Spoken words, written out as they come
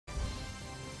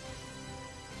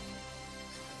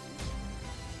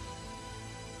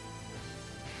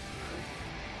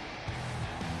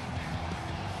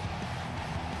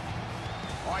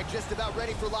right, just about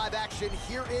ready for live action.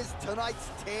 Here is tonight's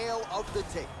tale of the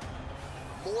tape.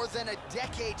 More than a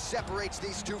decade separates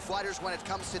these two fighters when it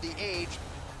comes to the age.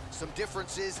 Some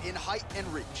differences in height and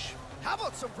reach. How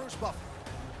about some Bruce Buffer?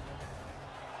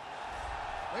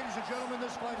 Ladies and gentlemen,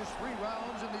 this fight is 3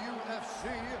 rounds in the UFC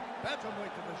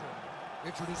bantamweight division.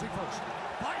 Introducing first,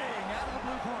 fighting out of the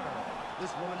blue corner.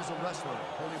 This woman is a wrestler,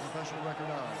 holding a professional record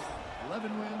of 11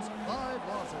 wins, 5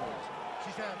 losses. She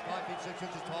stands 5 feet 6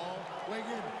 inches tall, weighing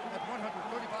in at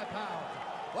 135 pounds.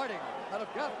 Fighting out of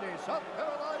Gaffney, South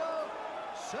Carolina,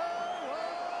 Sara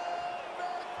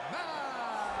McMann.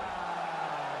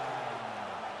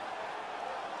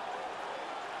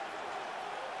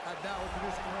 And now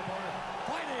introducing her opponent,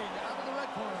 fighting out of the red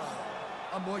corner.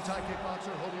 A Muay Thai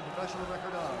kickboxer holding a professional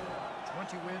record of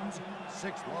 20 wins,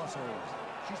 6 losses.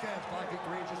 She stands 5 feet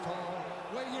 3 inches tall,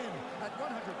 weighing in at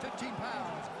 115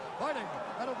 pounds. Fighting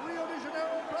out of Rio de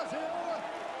Janeiro, Brazil,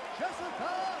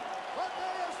 Jessica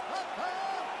Andrade.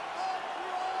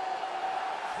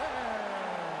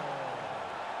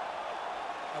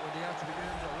 And when the action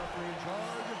begins, our referee in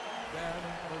charge, Dan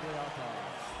Mergliata.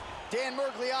 Dan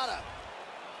Mergliata.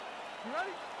 You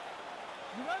ready?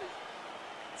 You ready?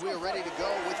 We are ready to go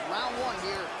with round 1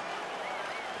 here.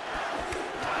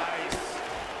 Nice.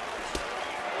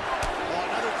 Oh,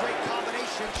 another great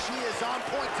combination. She is on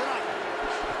point tonight.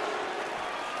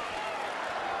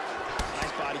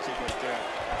 Nice body kick right there.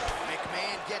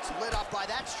 McMann gets lit up by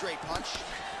that straight punch.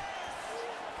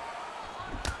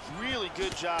 Really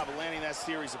good job of landing that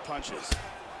series of punches.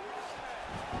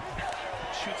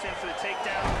 Shoots in for the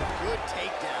takedown. Good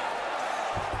takedown.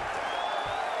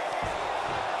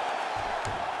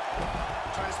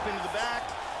 Trying to spin to the back.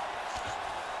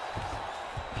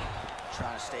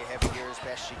 Trying to stay heavy here as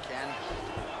best she can.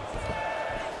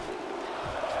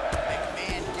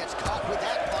 McMann gets caught with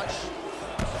that punch.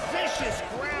 Vicious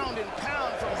ground and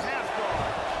pound from half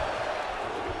guard.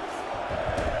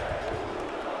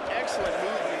 Excellent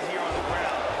movement here on the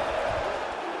ground.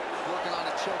 Working on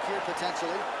a choke here,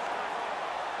 potentially.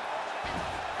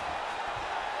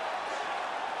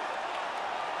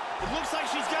 It looks like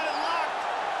she's got it locked.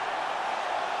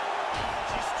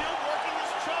 She's still working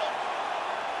this choke.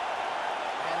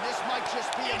 And this might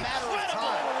just be a matter of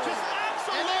time. Just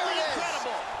absolutely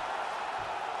incredible.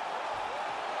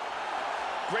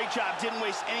 Great job, didn't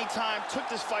waste any time, took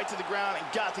this fight to the ground and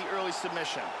got the early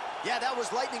submission. Yeah, that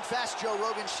was lightning fast, Joe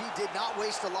Rogan. She did not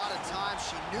waste a lot of time.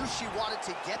 She knew she wanted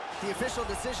to get. The official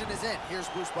decision is in.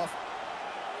 Here's Bruce Buffer.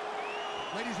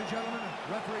 Ladies and gentlemen,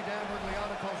 referee Dan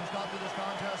Mergliata calls a stop to this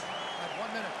contest at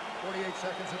 1 minute, 48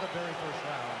 seconds of the very first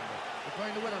round.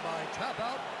 Declaring the winner by tap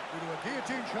out due to a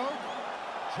guillotine choke,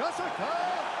 Jessica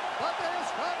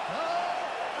Andrade.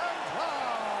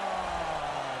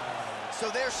 So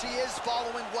there she is,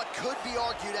 following what could be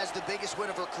argued as the biggest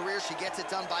win of her career. She gets it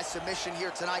done by submission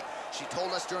here tonight. She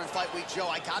told us during Fight Week, Joe,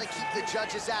 I gotta keep the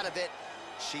judges out of it.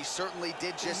 She certainly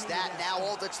did just that. Now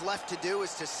all that's left to do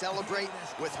is to celebrate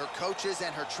with her coaches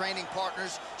and her training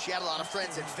partners. She had a lot of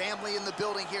friends and family in the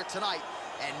building here tonight,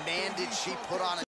 and man, did she put on a